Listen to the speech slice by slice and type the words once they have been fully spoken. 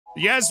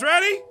You guys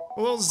ready?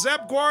 A little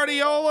Zep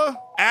Guardiola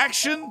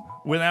action?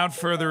 Without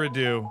further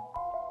ado,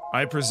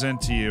 I present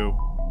to you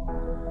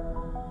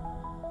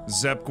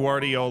Zep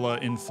Guardiola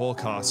in full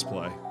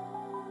cosplay.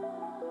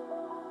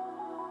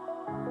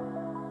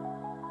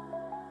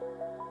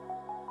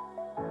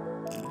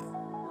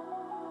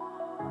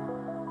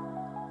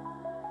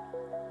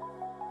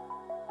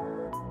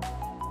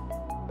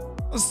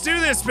 Let's do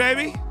this,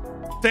 baby.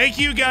 Thank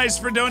you guys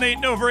for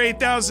donating over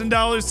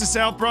 $8,000 to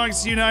South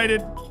Bronx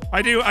United.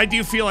 I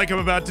do feel like I'm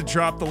about to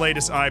drop the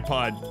latest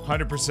iPod,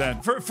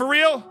 100%. For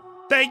real,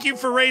 thank you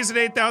for raising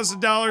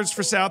 $8,000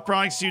 for South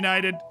Bronx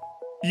United.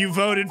 You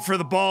voted for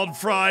the Bald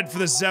Fraud, for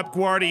the Zep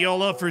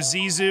Guardiola, for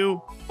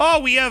Zizou.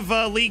 Oh, we have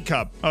League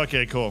Cup.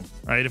 Okay, cool. All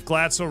right, if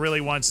Glatzel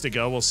really wants to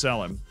go, we'll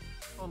sell him.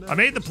 I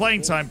made the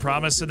playing time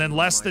promise, and then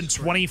less than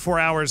 24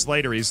 hours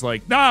later, he's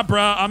like, nah,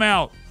 bruh, I'm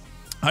out.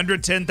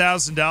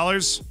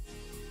 $110,000.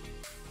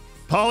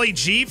 Pauly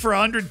G for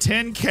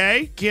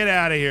 110K? Get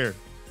out of here.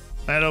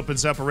 That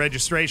opens up a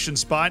registration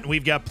spot, and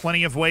we've got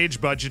plenty of wage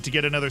budget to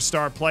get another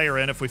star player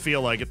in if we feel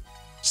like it.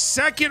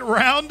 Second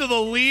round of the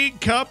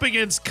League Cup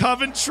against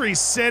Coventry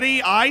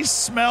City. I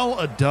smell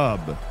a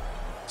dub.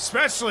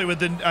 Especially with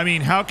the, I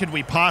mean, how could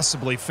we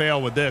possibly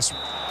fail with this?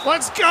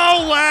 Let's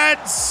go,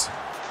 lads!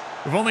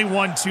 We've only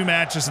won 2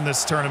 matches in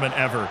this tournament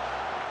ever.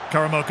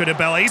 Karamoko de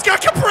Bella. He's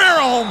got Cabrera!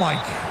 Oh my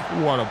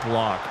God, what a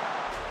block.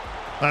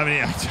 I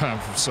mean,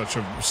 I'm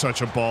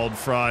such a bald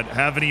fraud.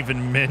 Haven't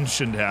even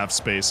mentioned half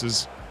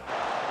spaces.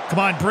 Come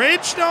on,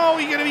 Bridge? No,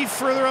 you gotta be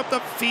further up the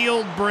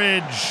field,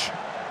 Bridge.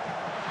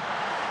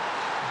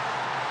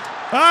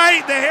 All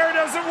right, the hair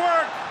doesn't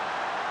work.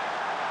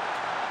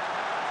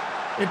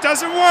 It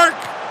doesn't work.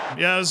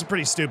 Yeah, it was a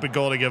pretty stupid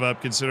goal to give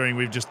up considering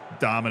we've just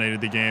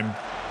dominated the game.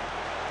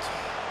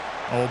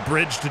 Oh,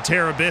 Bridge to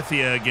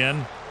Terabithia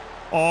again.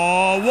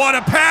 Oh, what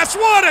a pass,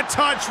 what a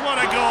touch, what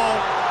a goal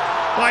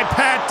by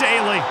Pat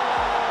Daly.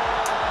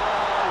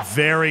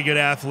 Very good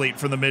athlete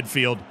from the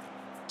midfield.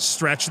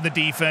 Stretching the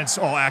defense.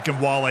 Oh,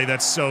 Akinwale,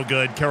 that's so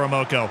good.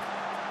 Karamoko.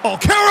 Oh,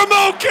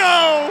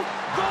 Karamoko!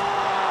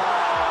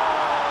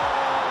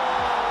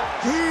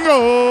 No!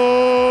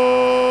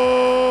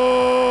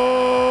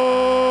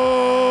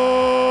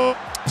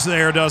 So the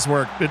air does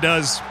work. It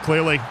does,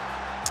 clearly.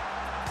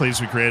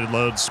 Please, we created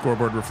loads.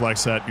 Scoreboard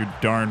reflects that. You're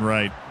darn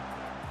right.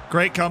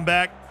 Great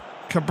comeback.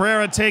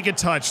 Cabrera, take a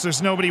touch.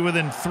 There's nobody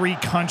within 3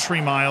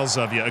 country miles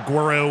of you.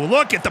 Aguero,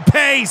 look at the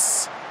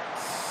pace!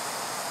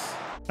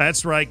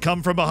 That's right.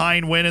 Come from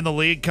behind, win in the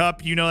League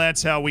Cup. You know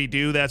that's how we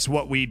do. That's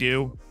what we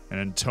do. And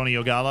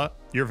Antonio Gala,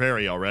 you're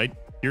very all right.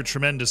 You're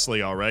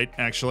tremendously all right,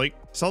 actually.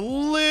 It's a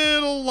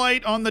little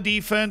light on the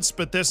defense,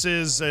 but this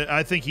is,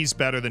 I think he's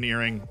better than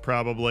Earring,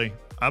 probably.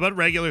 How about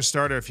regular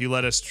starter if you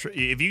let us,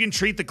 if you can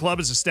treat the club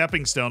as a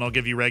stepping stone, I'll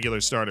give you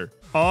regular starter.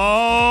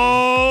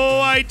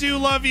 Oh, I do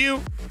love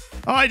you.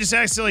 Oh, I just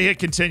accidentally hit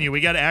continue. We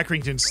got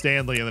Accrington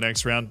Stanley in the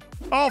next round.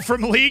 Oh,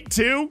 from League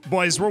 2?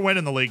 Boys, we're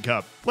winning the League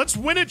Cup. Let's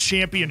win a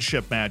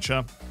championship match,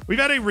 huh? We've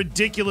had a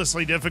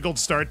ridiculously difficult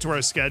start to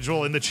our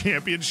schedule in the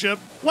championship.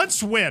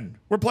 Let's win.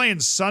 We're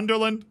playing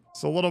Sunderland.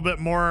 It's a little bit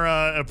more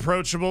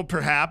approachable,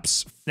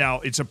 perhaps.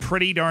 Now, it's a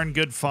pretty darn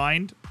good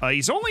find.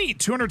 He's only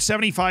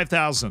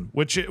 275,000,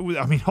 which,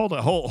 I mean,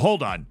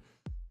 hold on.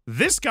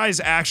 This guy's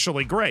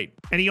actually great.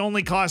 And he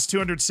only costs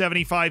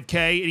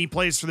 275K, and he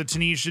plays for the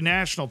Tunisian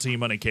national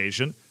team on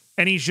occasion.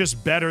 And he's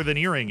just better than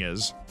Earring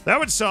is. That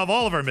would solve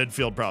all of our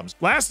midfield problems.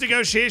 Last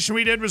negotiation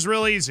we did was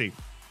real easy.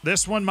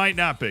 This one might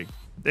not be.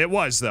 It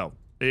was, though.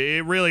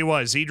 It really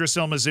was. Idris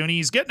El Mazouni,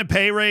 he's getting a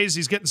pay raise.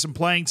 He's getting some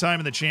playing time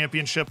in the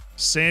championship.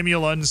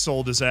 Samuel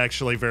Unsold is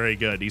actually very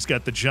good. He's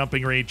got the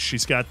jumping reach.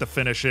 He's got the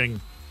finishing.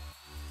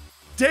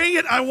 Dang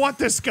it, I want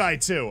this guy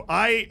too.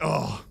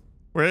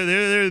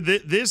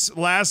 This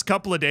last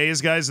couple of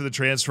days, guys, of the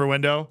transfer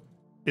window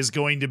is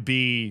going to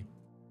be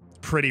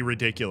pretty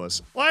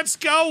ridiculous. Let's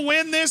go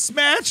win this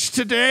match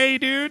today,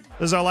 dude.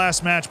 This is our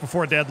last match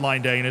before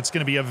deadline day, and it's going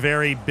to be a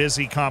very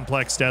busy,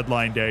 complex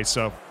deadline day,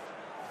 so...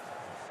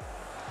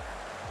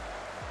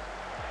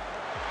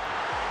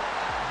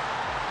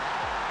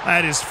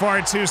 That is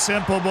far too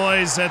simple,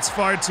 boys. That's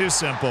far too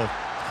simple.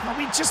 Oh,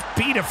 we just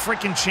beat a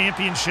freaking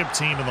championship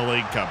team in the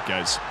League Cup,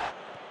 guys.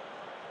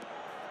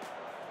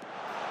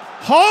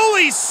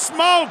 Holy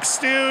smokes,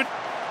 dude.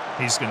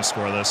 He's going to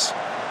score this.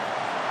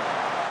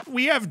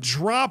 We have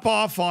drop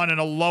off on in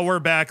a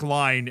lower back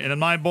line, and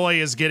my boy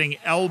is getting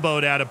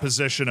elbowed out of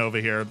position over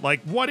here.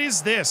 Like, what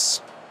is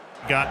this?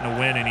 Gotten a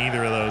win in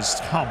either of those.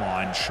 Come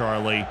on,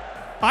 Charlie.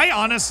 I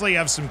honestly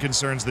have some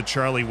concerns that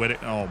Charlie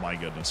Whittaker... Oh, my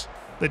goodness.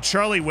 That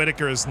Charlie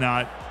Whittaker is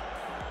not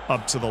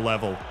up to the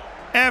level.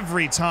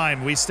 Every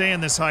time we stay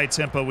in this high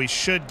tempo, we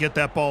should get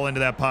that ball into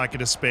that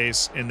pocket of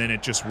space, and then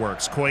it just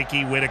works.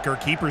 Koike, Whittaker,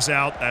 keeper's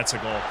out. That's a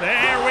goal.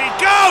 There we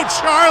go,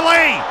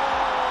 Charlie!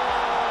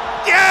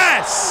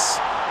 Yes!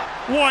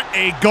 What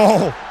a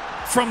goal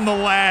from the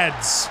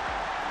lads.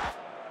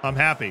 I'm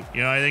happy.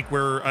 You know, I think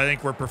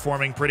we're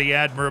performing pretty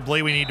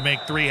admirably. We need to make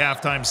 3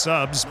 halftime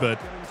subs, but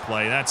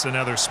play. That's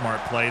another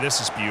smart play.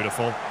 This is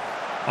beautiful.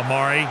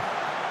 Amari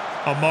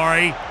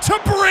to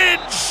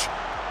Bridge.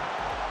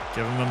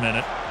 Give him a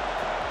minute.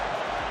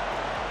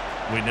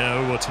 We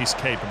know what he's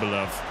capable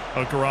of.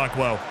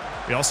 Okoronkwo.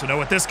 We also know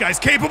what this guy's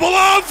capable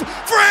of.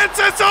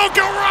 Francis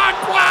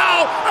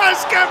Okoronkwo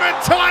has given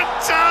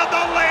Tonto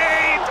the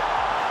lead.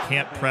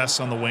 Can't press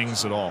on the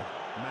wings at all.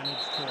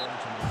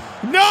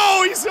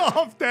 No, he's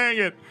off. Dang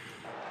it.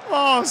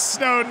 Oh,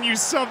 Snowden, you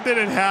subbed in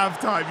at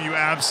halftime, you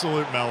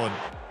absolute melon.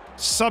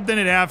 Subbed in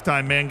at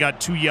halftime, man.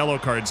 Got 2 yellow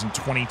cards in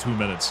 22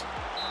 minutes.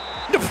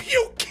 No, are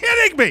you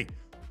kidding me?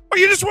 Or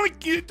you just want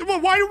to...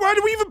 Why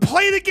do we even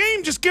play the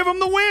game? Just give him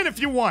the win if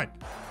you want.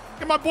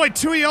 Get my boy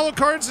 2 yellow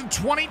cards in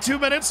 22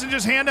 minutes and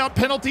just hand out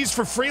penalties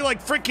for free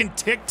like freaking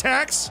Tic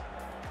Tacs?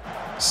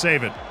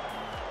 Save it.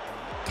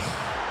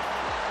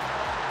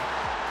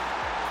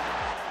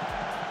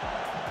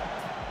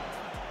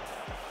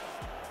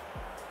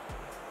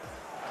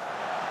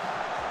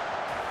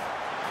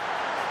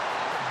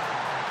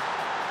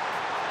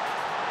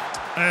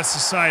 That's the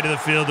side of the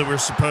field that we're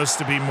supposed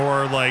to be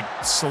more, like,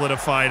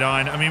 solidified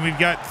on. I mean, we've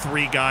got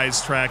 3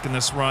 guys tracking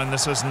this run.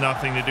 This has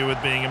nothing to do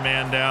with being a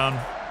man down.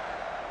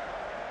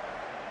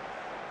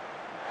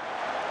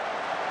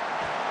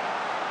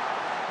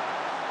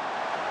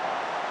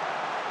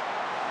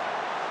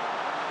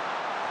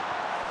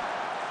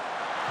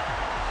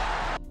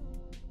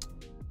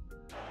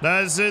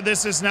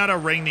 This is not a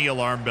ring the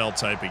alarm bell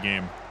type of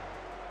game.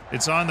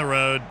 It's on the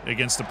road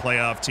against a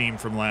playoff team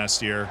from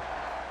last year.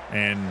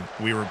 And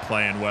we were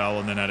playing well,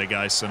 and then had a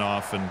guy sent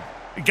off, and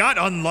got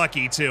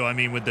unlucky too. I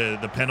mean, with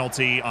the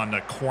penalty on the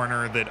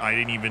corner that I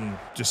didn't even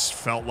just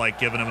felt like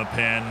giving him a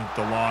pin,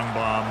 the long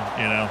bomb,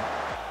 you know.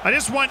 I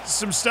just want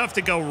some stuff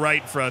to go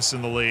right for us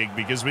in the league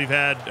because we've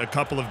had a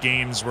couple of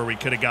games where we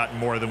could have gotten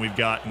more than we've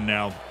gotten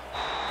now.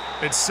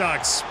 It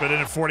sucks, but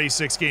in a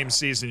 46-game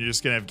season, you're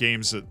just gonna have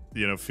games that,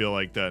 you know, feel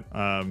like that.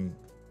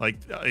 Like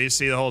you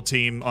see the whole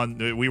team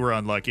we were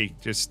unlucky,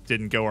 just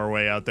didn't go our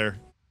way out there.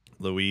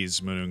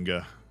 Luis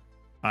Mununga.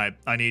 I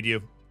need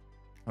you.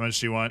 How much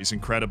do you want? He's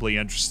incredibly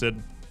interested.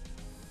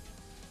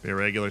 Be a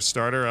regular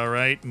starter, all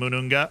right.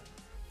 Mununga,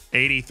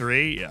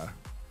 83, yeah.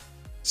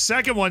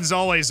 Second one's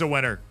always a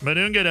winner.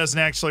 Mununga doesn't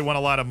actually want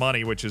a lot of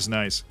money, which is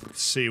nice.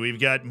 Let's see, we've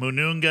got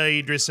Mununga,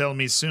 Idris El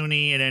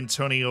Misuni, and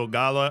Antonio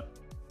Gala.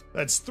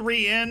 That's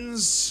 3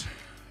 ins.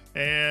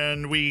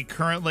 And we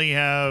currently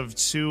have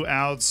 2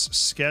 outs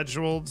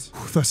scheduled.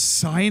 The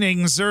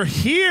signings are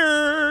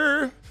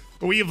here.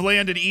 We have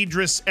landed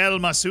Idris El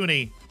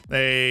Masuni.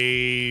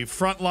 A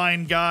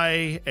frontline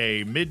guy,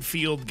 a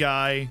midfield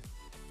guy,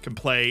 can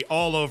play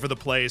all over the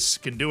place,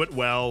 can do it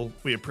well.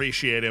 We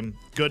appreciate him.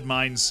 Good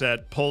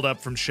mindset, pulled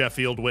up from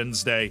Sheffield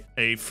Wednesday.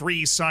 A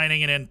free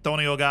signing in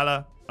Antonio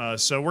Gala.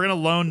 So we're going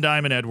to loan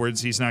Diamond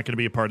Edwards. He's not going to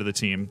be a part of the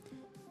team.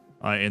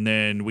 And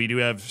then we do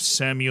have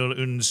Samuel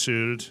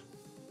Unsud,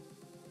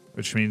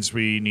 which means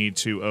we need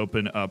to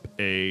open up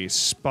a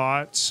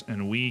spot,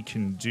 and we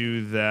can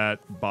do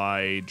that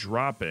by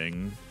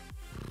dropping...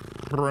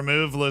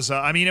 Remove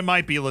Lazala. I mean, it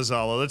might be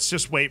Lazala. Let's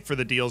just wait for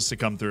the deals to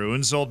come through.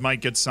 Unsold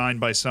might get signed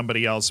by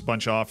somebody else. A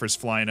bunch of offers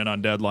flying in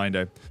on deadline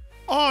day.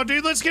 Oh,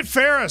 dude, let's get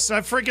Ferris.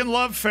 I freaking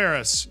love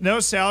Ferris. No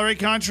salary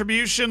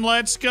contribution.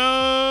 Let's go.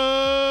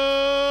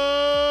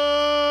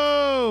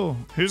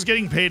 Who's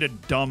getting paid a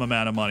dumb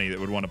amount of money that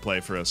would want to play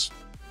for us?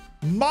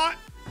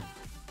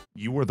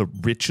 You are the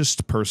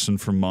richest person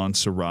from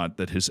Montserrat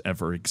that has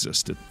ever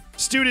existed.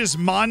 This dude is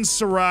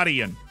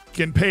Montserratian.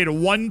 Getting paid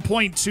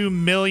 $1.2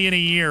 million a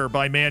year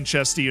by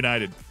Manchester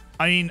United.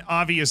 I mean,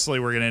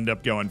 obviously we're going to end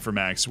up going for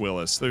Max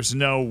Willis. There's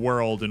no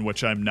world in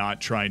which I'm not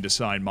trying to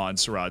sign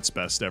Montserrat's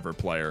best ever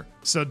player.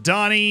 So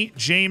Donnie,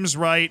 James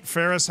Wright,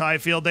 Ferris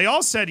Highfield, they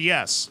all said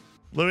yes.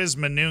 Luis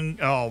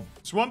Manung, oh,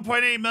 it's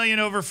 $1.8 million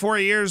over 4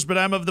 years, but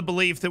I'm of the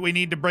belief that we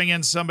need to bring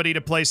in somebody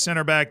to play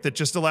center back that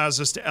just allows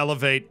us to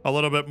elevate a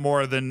little bit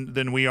more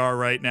than we are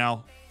right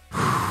now.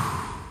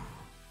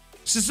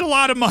 It's just a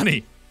lot of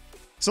money.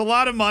 It's a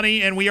lot of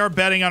money, and we are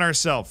betting on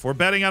ourselves. We're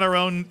betting on our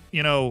own,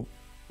 you know,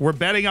 we're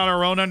betting on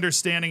our own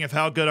understanding of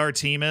how good our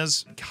team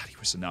is. God, he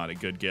was not a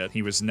good get.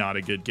 He was not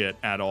a good get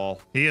at all.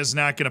 He is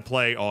not going to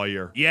play all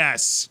year.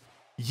 Yes.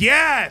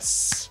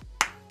 Yes.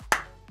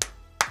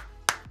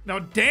 Now,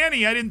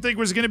 Danny, I didn't think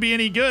was going to be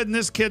any good, and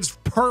this kid's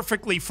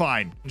perfectly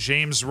fine.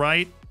 James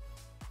Wright.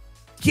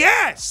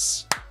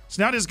 Yes. It's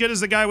not as good as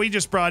the guy we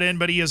just brought in,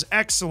 but he has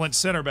excellent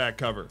center back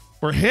cover.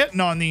 We're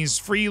hitting on these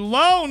free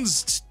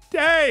loans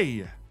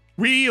today.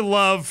 We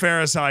love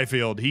Ferris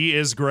Highfield. He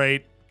is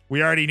great.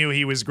 We already knew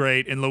he was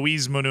great. And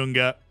Luis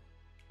Mununga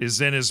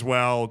is in as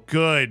well.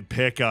 Good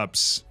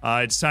pickups.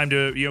 It's time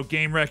to, you know,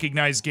 game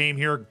recognized game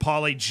here.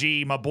 Paulie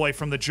G, my boy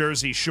from the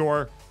Jersey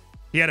Shore.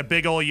 He had a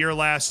big old year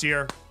last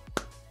year.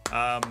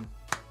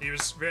 He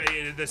was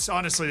very,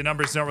 honestly, the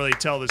numbers don't really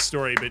tell this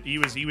story, but he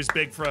was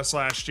big for us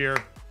last year.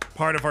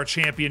 Part of our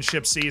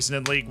championship season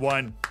in League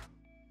One.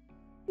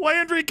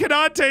 Landry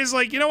Canate's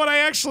like, you know what? I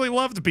actually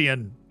loved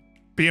being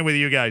with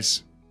you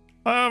guys.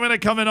 I'm going to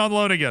come in on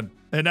loan again.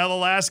 And now the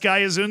last guy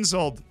is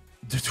Unsold.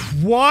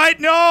 What?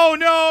 No,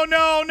 no,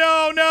 no,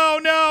 no, no,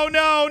 no,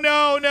 no, no,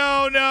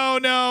 no, no,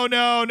 no,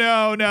 no,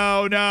 no,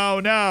 no, no,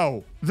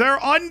 no.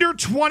 They're under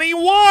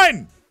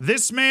 21.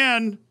 This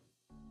man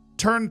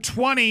turned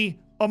 20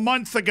 a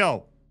month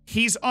ago.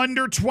 He's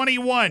under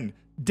 21.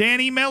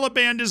 Danny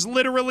Melliband is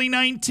literally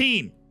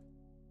 19.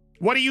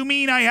 What do you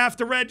mean I have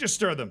to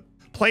register them?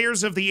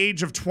 Players of the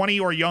age of 20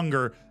 or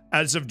younger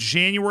as of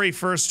January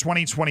 1st,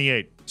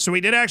 2028. So we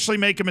did actually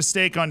make a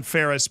mistake on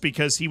Ferris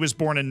because he was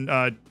born in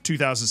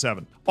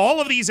 2007.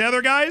 All of these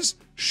other guys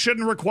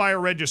shouldn't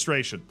require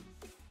registration.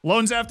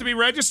 Loans have to be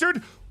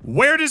registered?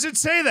 Where does it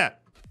say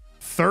that?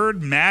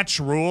 Third match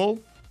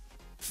rule?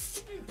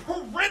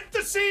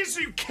 Parentheses?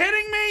 Are you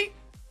kidding me?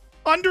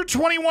 Under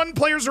 21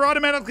 players are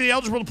automatically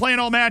eligible to play in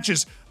all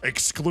matches,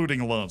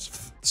 excluding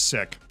loans.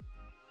 Sick.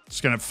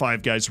 Just gonna have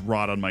 5 guys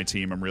rot on my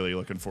team. I'm really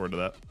looking forward to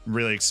that. I'm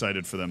really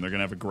excited for them. They're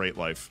gonna have a great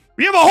life.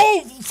 We have a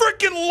whole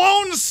freaking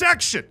loan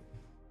section.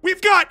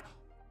 We've got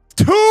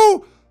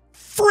 2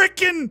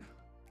 freaking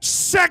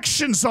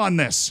sections on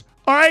this.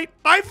 All right?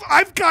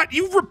 I've got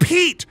you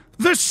repeat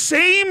the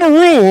same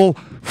rule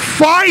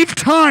 5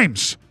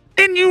 times,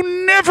 and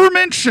you never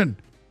mention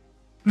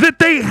that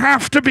they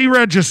have to be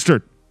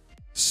registered.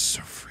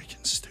 So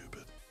freaking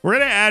stupid. We're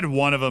gonna add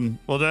one of them.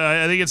 Well,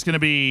 I think it's gonna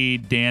be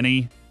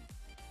Danny.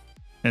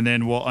 And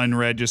then we'll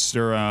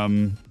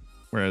unregister,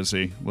 where is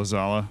he?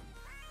 Lazala.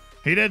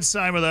 He did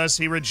sign with us.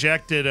 He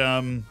rejected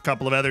a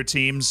couple of other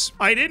teams.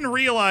 I didn't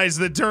realize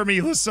that Dermy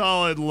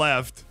Lazala had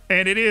left.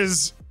 And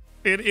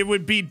it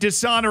would be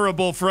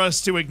dishonorable for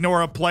us to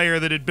ignore a player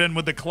that had been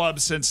with the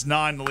club since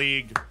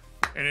non-league.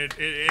 And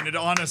it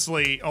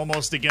honestly,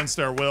 almost against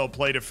our will,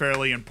 played a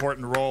fairly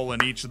important role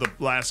in each of the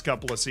last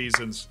couple of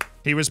seasons.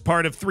 He was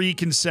part of 3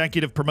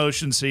 consecutive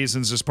promotion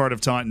seasons as part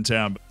of Taunton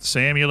Town.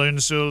 Samuel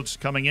Insult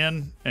coming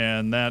in,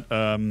 and that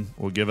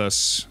will give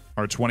us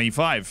our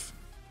 25.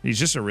 He's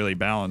just a really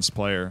balanced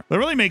player. That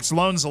really makes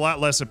loans a lot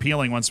less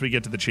appealing once we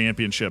get to the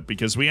championship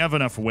because we have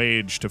enough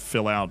wage to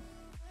fill out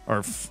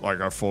our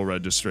full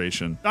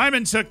registration.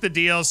 Diamond took the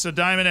deal, so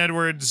Diamond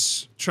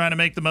Edwards trying to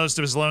make the most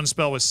of his loan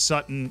spell with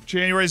Sutton.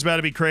 January's about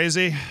to be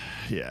crazy.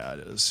 Yeah,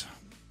 it is.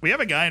 We have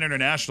a guy in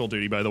international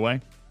duty, by the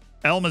way.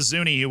 El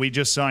Mazzuni, who we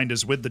just signed,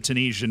 is with the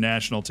Tunisian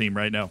national team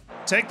right now.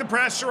 Take the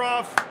pressure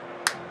off.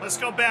 Let's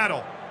go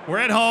battle. We're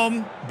at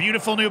home.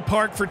 Beautiful new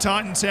park for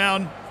Taunton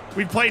Town.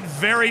 We played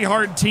very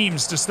hard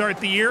teams to start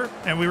the year,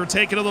 and we were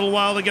taking a little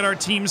while to get our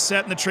team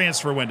set in the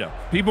transfer window.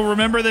 People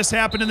remember this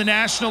happened in the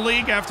National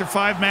League. After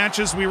 5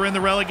 matches, we were in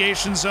the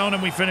relegation zone,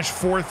 and we finished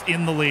 4th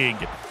in the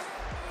league.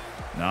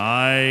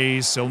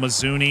 Nice. El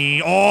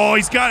Mazzuni. Oh,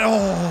 he's got...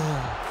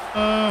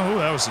 Oh,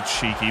 that was a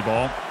cheeky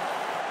ball.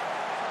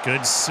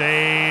 Good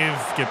save.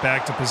 Get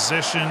back to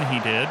position. He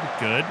did.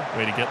 Good.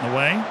 Way to get in the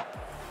way.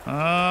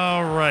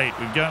 All right.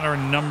 We've got our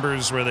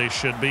numbers where they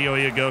should be.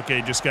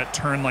 Oyagoke just got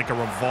turned like a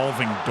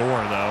revolving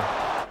door, though.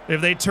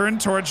 If they turn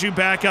towards you,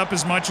 back up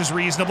as much as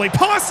reasonably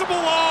possible.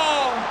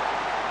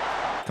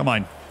 Oh! Come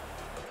on.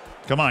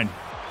 Come on.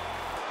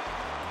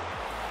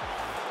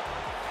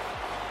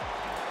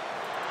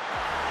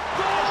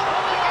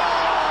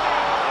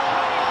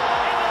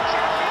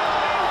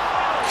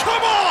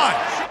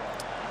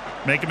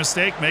 Make a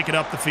mistake, make it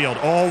up the field.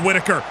 Oh,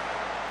 Whitaker.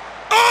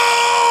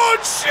 Oh,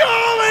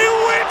 Charlie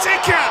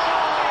Whitaker!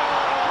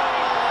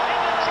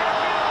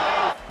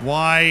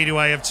 Why do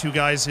I have 2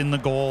 guys in the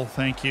goal?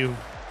 Thank you.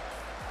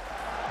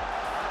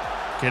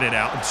 Get it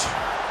out.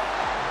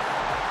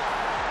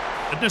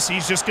 Goodness,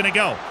 he's just going to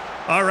go.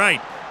 All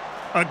right.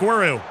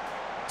 Aguero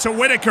to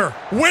Whitaker.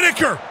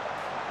 Whitaker!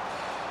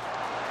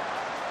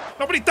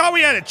 Nobody thought we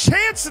had a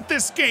chance at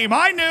this game.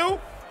 I knew.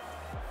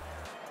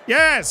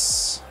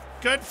 Yes.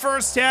 Good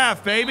first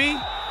half, baby.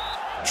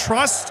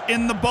 Trust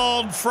in the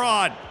bald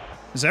fraud.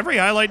 Is every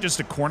highlight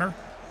just a corner?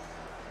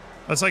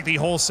 That's like the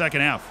whole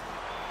second half.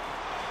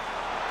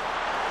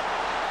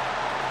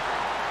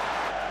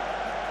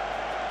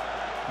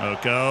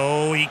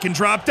 Oko, he can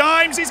drop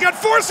dimes. He's got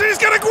force. He's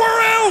got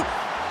Aguero.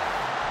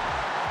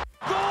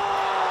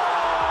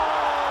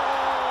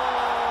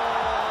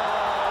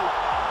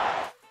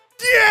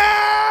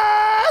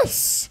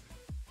 Yes!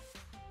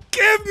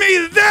 Give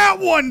me that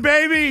one,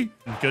 baby!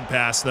 Good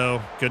pass,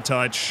 though. Good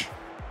touch.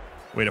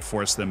 Way to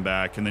force them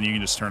back. And then you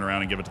can just turn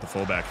around and give it to the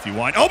fullback if you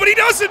want. Oh, but he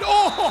doesn't!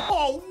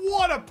 Oh,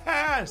 what a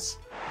pass!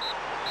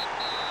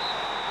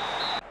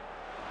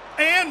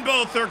 And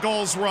both their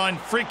goals were on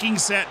freaking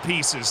set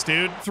pieces,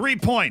 dude. 3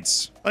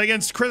 points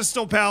against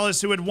Crystal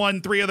Palace, who had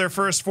won 3 of their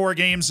first 4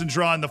 games and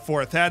drawn the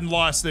 4th. Hadn't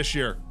lost this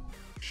year.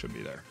 Should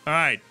be there. All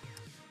right.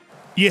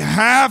 You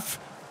have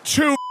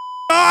to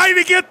die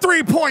to get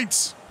 3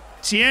 points.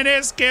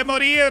 Tienes que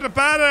morir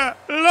para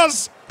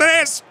los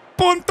 3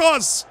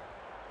 puntos.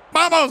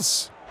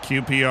 Vamos.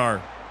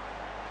 QPR.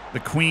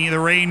 The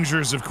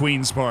Rangers of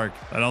Queen's Park.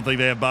 I don't think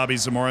they have Bobby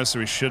Zamora, so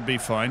he should be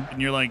fine.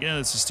 And you're like, yeah,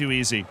 this is too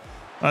easy.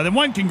 Then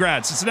one,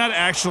 congrats. It's not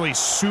actually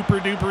super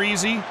duper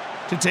easy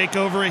to take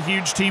over a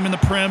huge team in the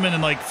Prim and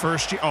in like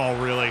first year.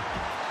 Oh, really?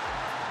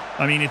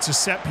 I mean, it's a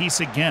set piece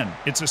again.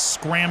 It's a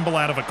scramble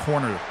out of a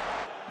corner.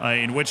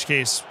 In which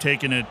case,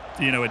 taking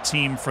a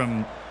team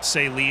from,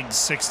 say, League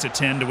 6 to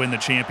 10 to win the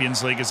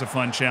Champions League is a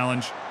fun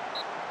challenge.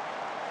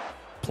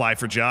 Apply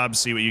for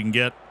jobs, see what you can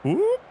get.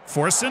 Ooh,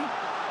 Forsen.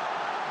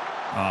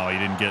 Oh, he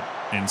didn't get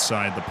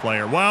inside the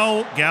player.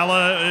 Well,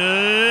 Gala,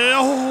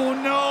 oh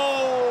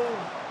no!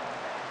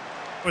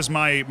 It was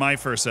my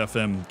first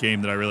FM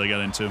game that I really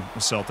got into, the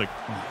Celtic.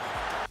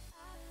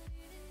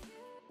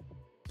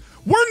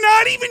 We're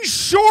not even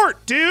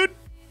short, dude!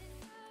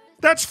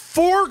 That's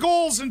 4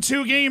 goals in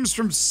 2 games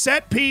from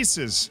set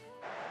pieces.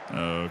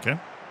 Okay.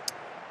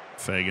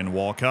 Fagan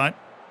Walcott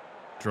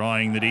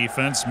drawing the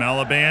defense.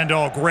 Malaband,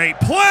 oh, great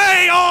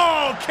play!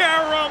 Oh,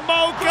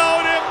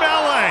 Karamoko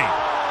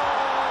Dembele!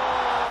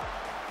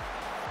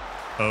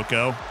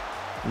 Oko,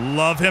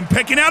 love him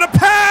picking out a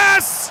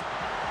pass!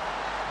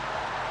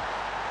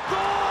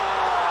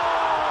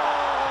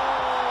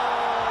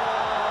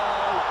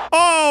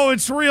 Oh,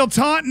 it's real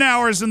Taunton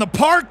hours in the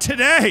park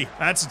today.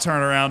 That's a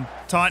turnaround.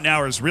 Taunton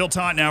hours, real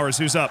Taunton hours.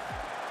 Who's up?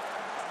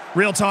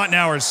 Real Taunton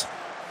hours.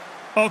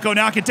 Oko,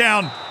 knock it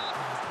down.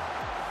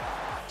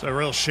 It's a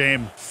real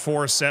shame.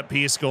 4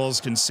 set-piece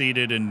goals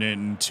conceded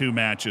in 2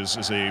 matches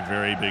is a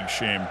very big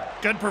shame.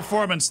 Good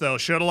performance, though.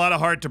 Showed a lot of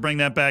heart to bring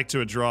that back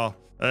to a draw.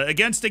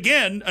 Against,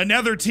 again,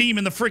 another team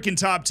in the freaking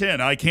top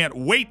 10. I can't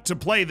wait to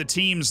play the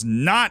teams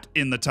not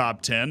in the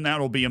top 10.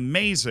 That'll be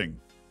amazing.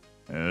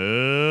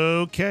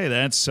 Okay,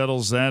 that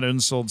settles that.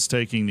 Unsold's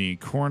taking the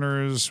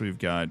corners. We've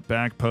got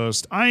back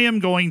post. I am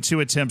going to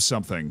attempt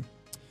something.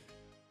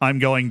 I'm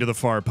going to the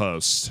far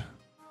post.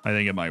 I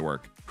think it might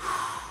work.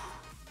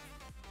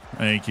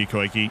 Thank you,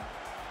 Koike.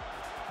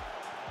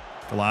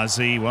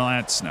 Galazzi, well,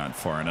 that's not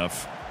far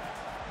enough.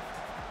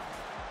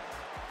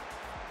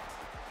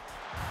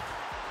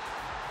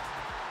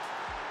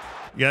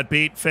 Got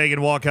beat.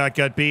 Fagan Walcott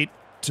got beat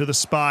to the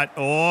spot.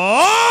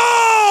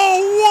 Oh,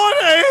 what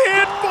a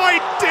hit by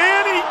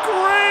Danny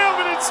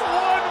Graham, and it's 1-1.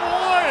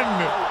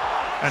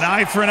 An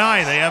eye for an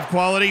eye. They have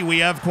quality. We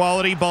have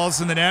quality.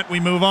 Ball's in the net. We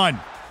move on.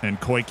 And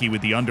Koike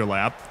with the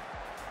underlap.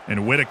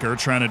 And Whitaker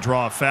trying to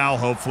draw a foul,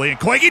 hopefully. And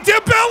Koike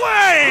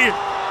Dembele!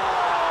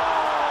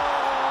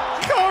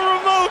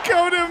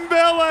 Karamoko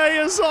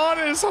Dembele is on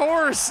his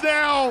horse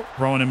now.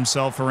 Throwing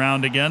himself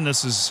around again.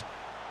 This is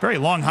a very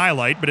long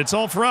highlight, but it's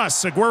all for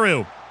us.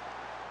 Aguero.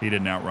 He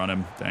didn't outrun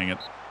him. Dang it.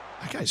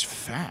 That guy's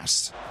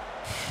fast.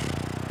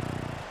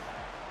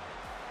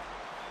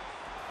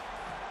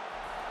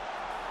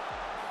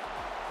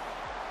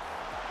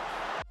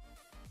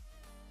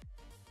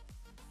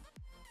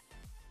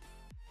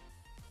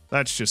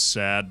 That's just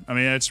sad. I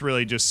mean, it's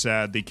really just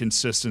sad, the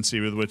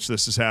consistency with which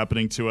this is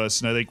happening to us.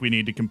 And I think we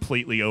need to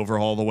completely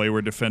overhaul the way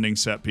we're defending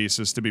set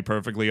pieces, to be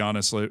perfectly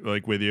honest,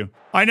 like with you.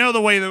 I know the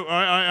way that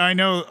I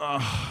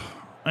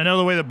know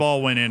the way the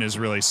ball went in is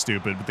really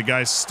stupid, but the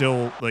guy's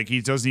still, like,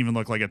 he doesn't even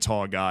look like a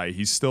tall guy.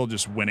 He's still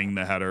just winning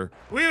the header.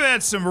 We've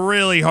had some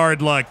really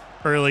hard luck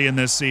early in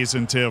this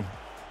season, too.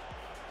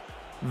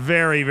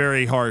 Very,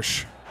 very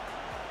harsh.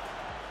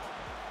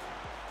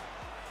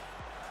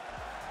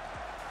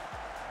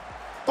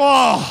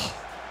 Oh!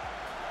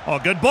 Oh,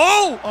 good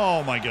ball!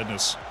 Oh, my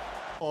goodness.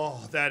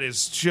 Oh, that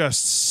is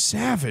just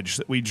savage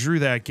that we drew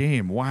that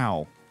game.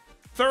 Wow.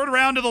 3rd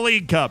round of the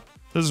League Cup.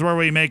 This is where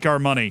we make our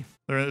money.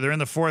 They're in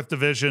the 4th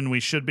division.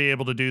 We should be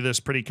able to do this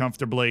pretty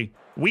comfortably.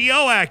 We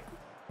owe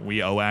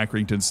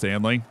Accrington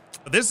Stanley.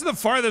 This is the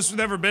farthest we've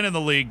ever been in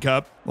the League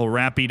Cup. Little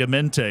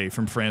rapidamente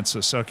from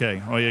Francis.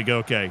 Okay. Oh, you go.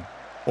 Okay.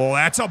 Oh,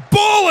 that's a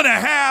ball and a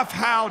half.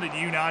 How did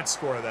you not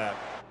score that?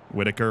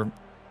 Whitaker.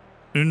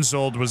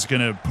 Unsold was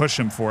going to push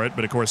him for it,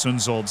 but of course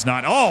Unsold's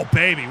not. Oh,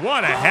 baby,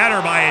 what a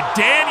header by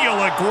Daniel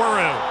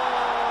Aguero.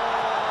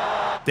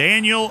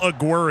 Daniel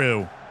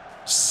Aguero.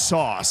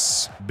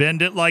 Sauce.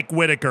 Bend it like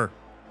Whitaker.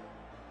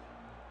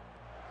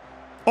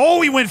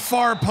 Oh, he went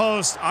far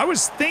post. I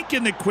was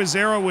thinking that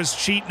Quizero was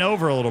cheating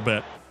over a little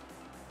bit.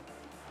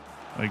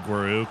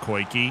 Aguero,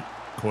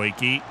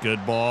 Koike,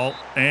 good ball.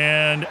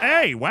 And,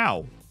 hey,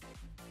 wow.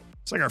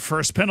 It's like our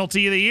first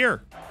penalty of the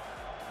year.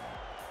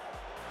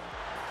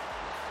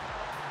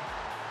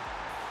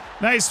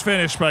 Nice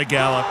finish by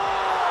Gallup.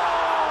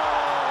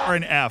 Or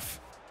an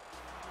F.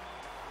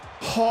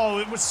 Oh,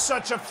 it was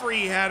such a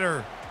free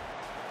header.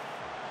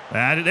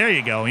 There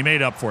you go. He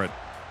made up for it.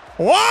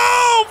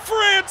 Whoa,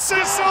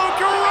 Francis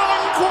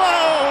Okoronkwo!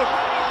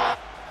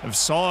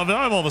 I've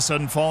all of a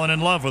sudden fallen in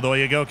love with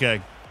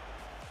Oyegoke.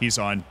 He's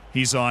on.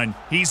 He's on.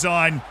 He's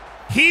on.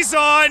 He's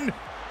on!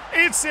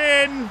 It's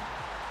in!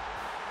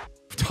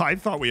 I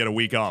thought we had a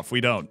week off.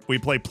 We don't. We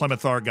play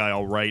Plymouth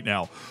Argyle right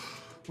now.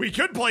 We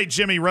could play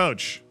Jimmy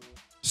Roach.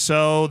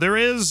 So there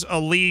is a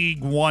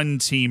League One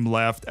team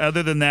left.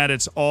 Other than that,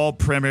 it's all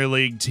Premier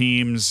League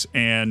teams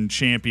and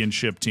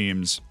Championship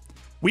teams.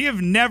 We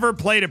have never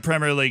played a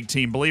Premier League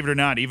team, believe it or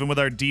not, even with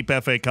our deep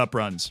FA Cup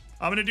runs.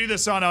 I'm going to do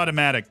this on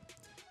automatic.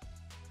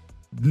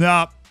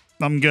 Nah,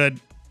 I'm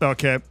good.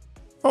 Okay.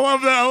 I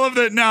love that. I love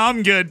that. No,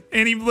 I'm good.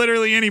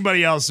 Literally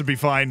anybody else would be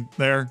fine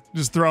there.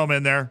 Just throw them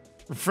in there.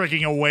 We're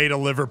freaking away to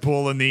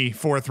Liverpool in the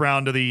 4th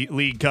round of the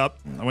League Cup.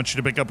 I want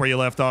you to pick up where you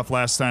left off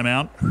last time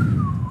out.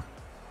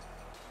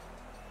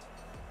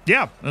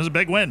 Yeah, it was a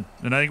big win.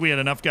 And I think we had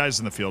enough guys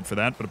in the field for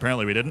that, but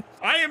apparently we didn't.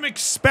 I am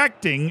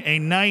expecting a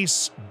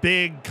nice,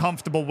 big,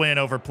 comfortable win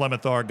over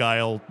Plymouth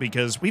Argyle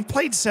because we've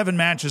played 7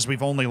 matches.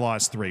 We've only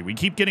lost 3. We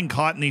keep getting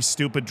caught in these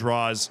stupid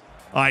draws.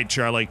 All right,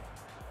 Charlie.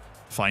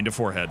 Find a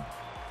forehead.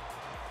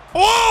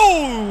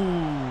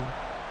 Oh!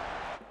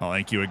 Oh,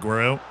 thank you,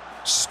 Aguero.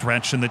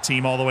 Stretching the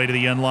team all the way to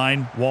the end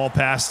line. Wall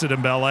pass to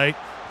Dembele.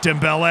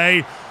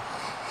 Dembele.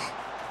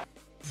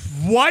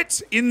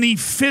 What in the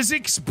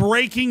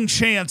physics-breaking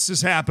chance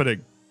is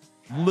happening?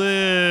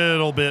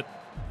 Little bit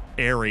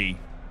airy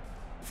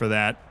for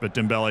that, but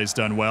Dembele's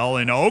done well.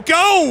 And Oko,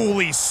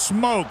 holy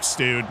smokes,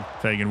 dude.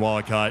 Fagan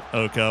Walcott,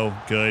 Oko,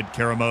 good.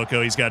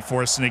 Karamoko, he's got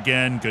forcing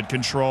again. Good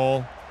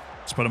control.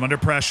 Let's put him under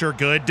pressure.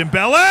 Good.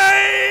 Dembele!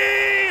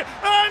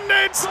 And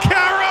it's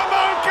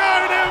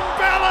Karamoko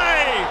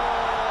Dembele!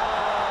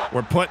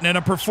 We're putting in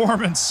a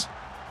performance.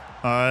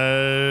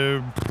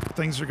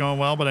 Things are going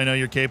well, but I know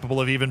you're capable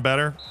of even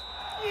better.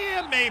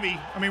 Yeah, maybe.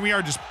 I mean, we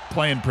are just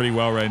playing pretty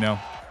well right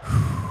now.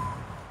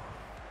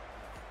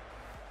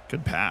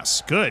 Good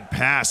pass. Good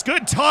pass.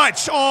 Good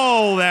touch.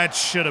 Oh, that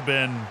should have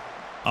been.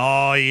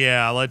 Oh,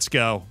 yeah. Let's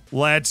go.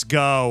 Let's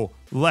go.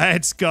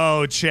 Let's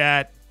go,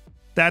 chat.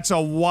 That's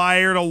a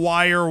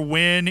wire-to-wire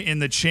win in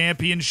the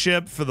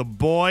championship for the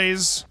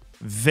boys.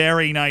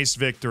 Very nice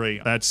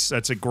victory. That's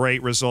a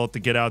great result to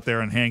get out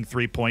there and hang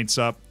 3 points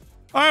up.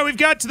 All right, we've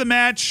got to the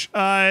match.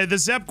 The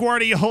Zep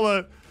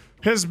Guardiola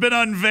has been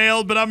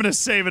unveiled, but I'm going to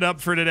save it up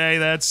for today.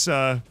 That's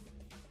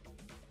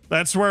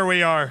where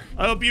we are.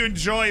 I hope you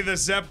enjoy the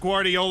Zep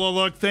Guardiola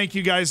look. Thank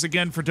you guys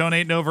again for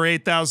donating over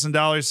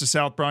 $8,000 to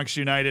South Bronx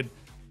United.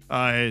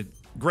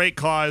 Great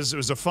cause. It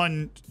was a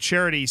fun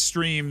charity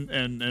stream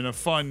and a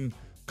fun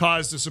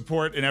cause to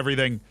support and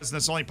everything. And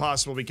that's only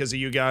possible because of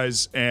you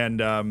guys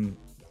and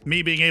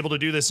me being able to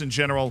do this in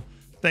general.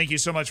 Thank you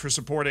so much for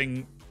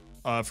supporting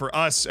for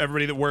us,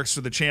 everybody that works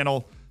for the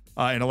channel,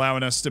 and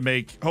allowing us to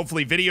make,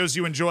 hopefully, videos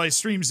you enjoy,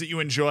 streams that you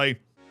enjoy.